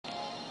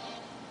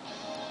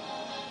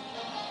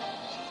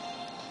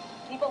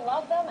People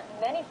love them,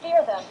 many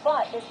fear them,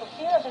 but is the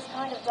fear of this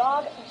kind of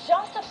dog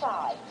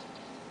justified?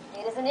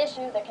 It is an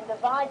issue that can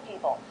divide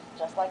people,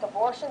 just like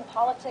abortion,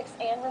 politics,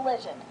 and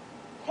religion.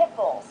 Pit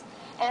bulls.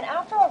 And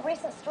after a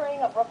recent string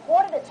of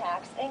reported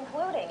attacks,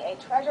 including a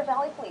Treasure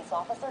Valley police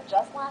officer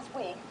just last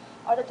week,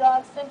 are the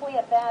dogs simply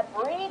a bad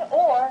breed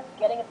or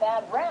getting a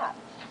bad rap?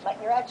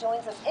 Mike Murad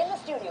joins us in the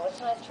studio with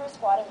tonight's True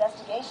Squad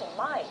investigation.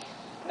 Mike.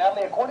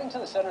 Natalie, according to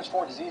the Centers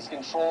for Disease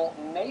Control,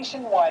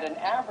 nationwide an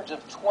average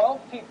of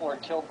 12 people are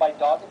killed by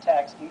dog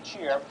attacks each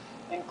year,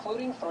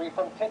 including 3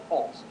 from pit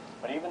bulls.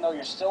 But even though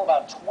you're still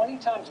about 20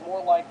 times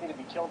more likely to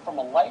be killed from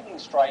a lightning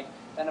strike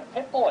than a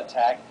pit bull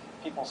attack,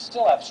 people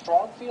still have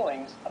strong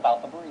feelings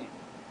about the breed.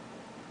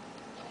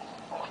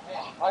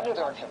 I knew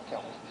they were going to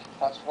kill me.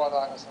 That's what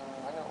I knew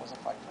it was a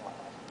fight for my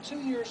life. 2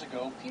 years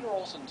ago, Peter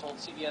Olson told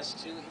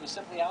CBS 2 he was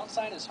simply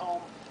outside his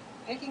home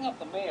picking up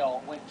the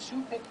mail when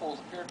 2 pit bulls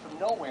appeared from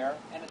nowhere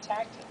and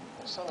attacked him.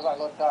 As soon as I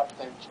looked up,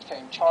 they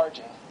came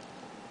charging,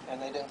 and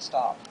they didn't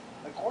stop.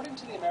 According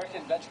to the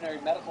American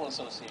Veterinary Medical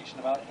Association,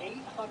 about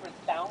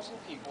 800,000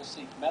 people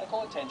seek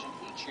medical attention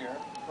each year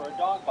for a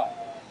dog bite.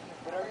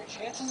 But are your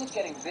chances of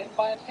getting bitten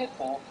by a pit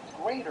bull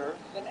greater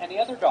than any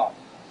other dog?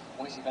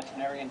 Boise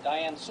veterinarian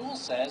Diane Sewell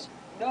says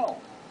no.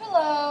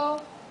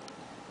 Hello.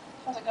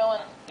 How's it going?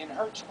 In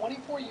her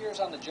 24 years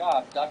on the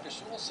job, Dr.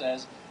 Sewell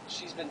says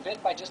she's been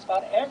bit by just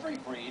about every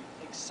breed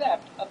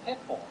except a pit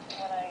bull.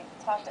 When I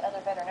talk to other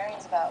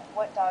veterinarians about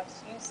what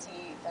dogs you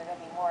see that are going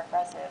to be more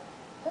aggressive,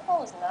 pit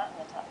bull is not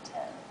in the top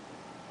 10.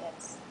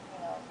 It's,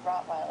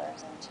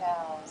 Rottweilers and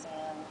Chows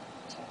and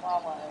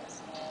Chihuahuas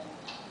and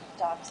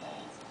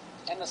Dachshunds.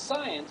 And the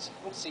science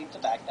would seem to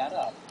back that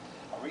up.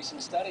 A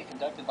recent study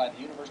conducted by the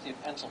University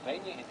of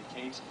Pennsylvania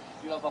indicates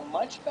you have a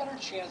much better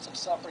chance of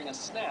suffering a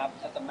snap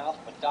at the mouth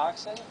of a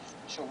Dachshund,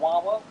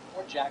 Chihuahua,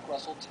 or Jack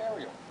Russell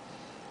Terrier.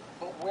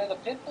 But where the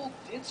pit bull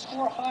did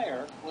score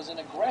higher was in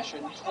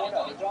aggression toward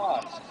other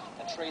dogs,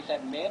 a trait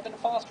that may have been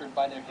fostered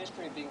by their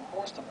history of being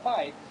forced to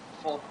fight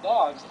both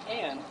dogs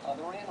and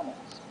other animals.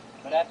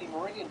 But at the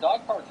Meridian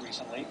Dog Park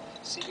recently,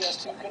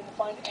 CBS 2 couldn't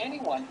find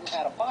anyone who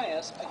had a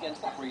bias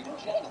against the breed in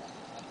general.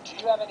 Do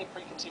you have any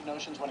preconceived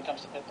notions when it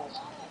comes to pit bulls?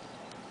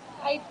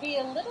 I'd be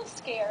a little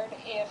scared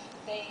if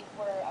they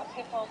were a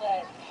pit bull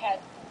that had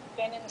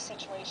been in a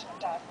situation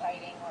of dog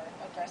biting or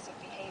aggressive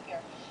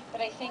behavior.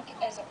 But I think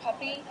as a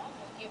puppy,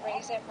 you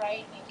raise it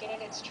right, you get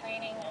it its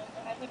training,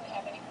 I wouldn't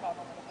have any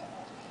problem with a pit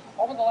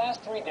bull. Over the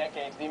last 3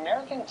 decades, the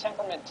American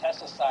Temperament Test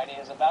Society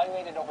has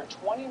evaluated over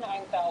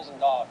 29,000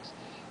 dogs.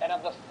 And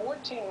of the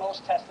 14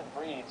 most tested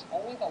breeds,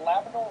 only the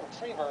Labrador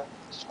Retriever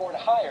scored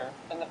higher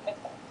than the pit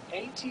bull.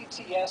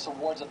 ATTS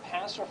awards a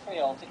pass or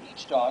fail to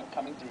each dog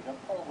coming through their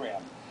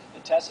program.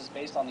 The test is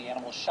based on the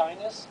animal's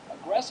shyness,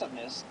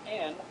 aggressiveness,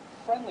 and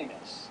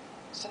friendliness.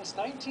 Since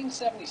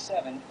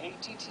 1977,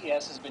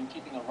 ATTS has been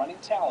keeping a running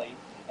tally,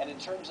 and in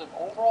terms of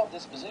overall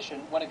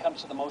disposition, when it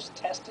comes to the most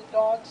tested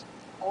dogs,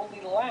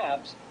 only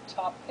Labs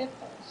top pit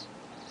bulls.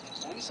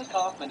 Lisa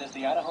Kaufman is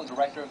the Idaho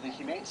director of the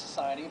Humane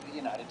Society of the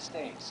United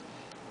States.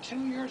 2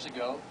 years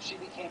ago, she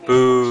became a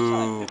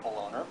first-time pit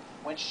bull owner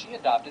when she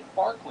adopted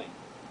Barkley,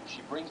 who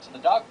she brings to the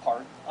dog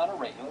park on a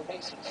regular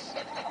basis.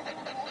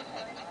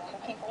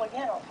 People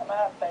again will come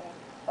up and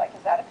like,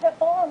 is that a pit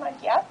bull? I'm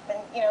like, yep.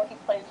 And he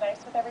plays nice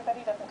with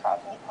everybody, doesn't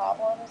cause any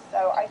problems.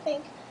 So I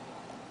think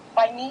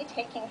by me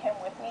taking him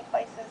with me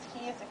places,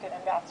 he is a good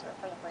ambassador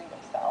for the breed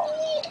himself.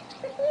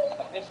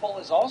 A pit bull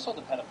is also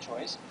the pet of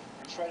choice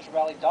for Treasure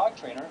Valley dog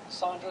trainer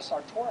Sandra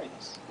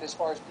Sartorius. As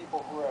far as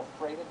people who are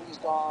afraid of these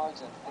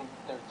dogs and think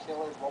they're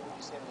killers, what would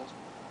you say to those people?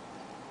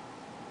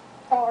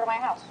 Come over to my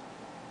house.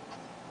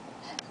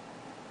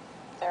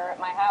 They're at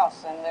my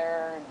house,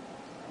 and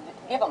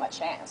give them a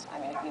chance. I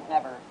mean, if you've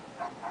never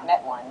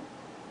met one,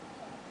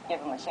 give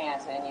them a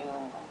chance, and you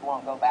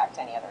won't go back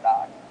to any other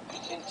dog.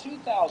 In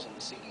 2000,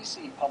 the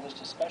CDC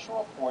published a special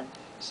report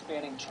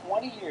spanning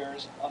 20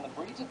 years on the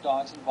breeds of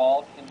dogs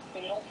involved in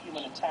fatal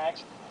human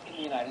attacks in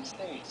the United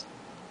States.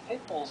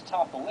 Pit bulls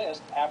topped the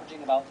list,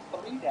 averaging about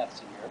 3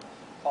 deaths a year,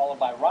 followed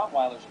by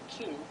Rottweilers at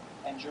 2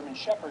 and German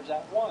Shepherds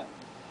at 1.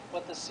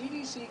 But the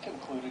CDC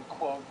concluded,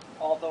 quote,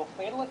 although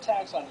fatal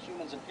attacks on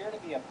humans appear to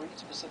be a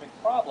breed-specific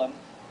problem,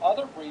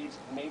 other breeds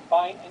may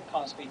bite and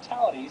cause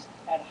fatalities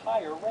at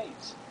higher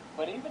rates.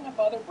 But even if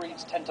other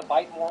breeds tend to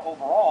bite more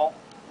overall,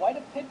 why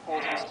do pit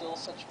bulls instill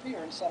such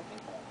fear in some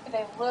people?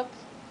 They look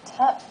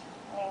tough.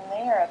 I mean,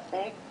 they are a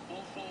big,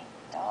 beefy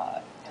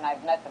dog. And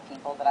I've met the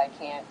people that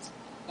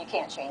you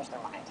can't change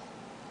their mind.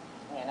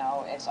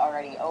 It's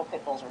already,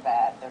 pit bulls are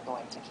bad. They're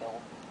going to kill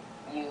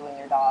you and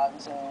your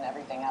dogs and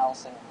everything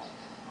else. And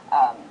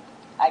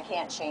I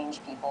can't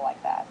change people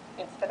like that.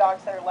 It's the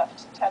dogs that are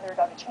left tethered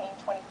on a chain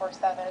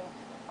 24/7,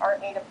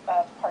 aren't made of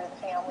part of the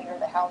family or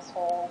the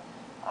household,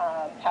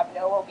 have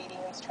no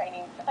obedience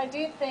training. I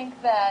do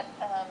think that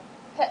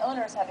pet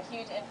owners have a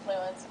huge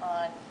influence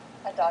on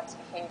a dog's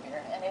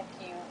behavior, and if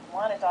you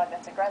want a dog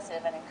that's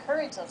aggressive and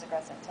encourage those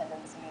aggressive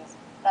tendencies,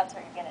 that's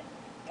what you're going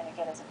to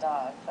get as a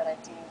dog. But I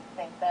do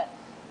think that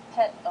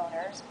pet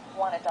owners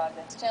want a dog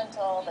that's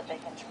gentle, that they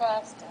can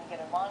trust and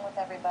get along with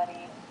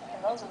everybody.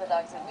 And those are the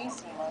dogs that we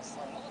see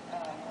mostly,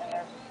 and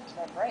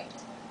they're great.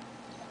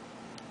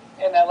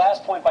 And that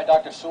last point by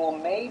Dr. Sewell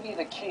may be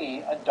the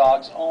key, a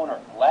dog's owner.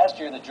 Last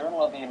year, the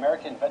Journal of the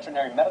American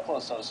Veterinary Medical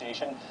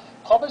Association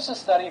published a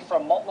study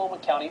from Multnomah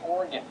County,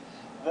 Oregon.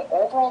 The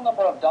overall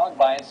number of dog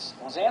bites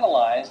was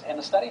analyzed, and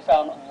the study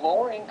found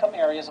lower income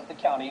areas of the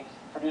county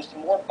produced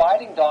more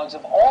biting dogs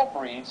of all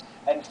breeds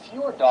and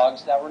fewer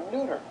dogs that were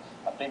neutered,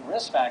 a big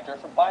risk factor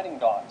for biting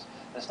dogs.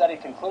 The study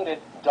concluded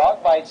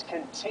dog bites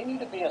continue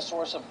to be a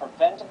source of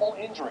preventable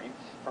injury.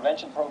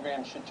 Prevention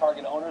programs should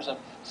target owners of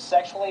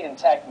sexually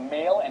intact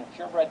male and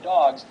purebred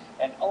dogs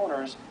and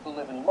owners who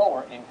live in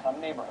lower income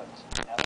neighborhoods.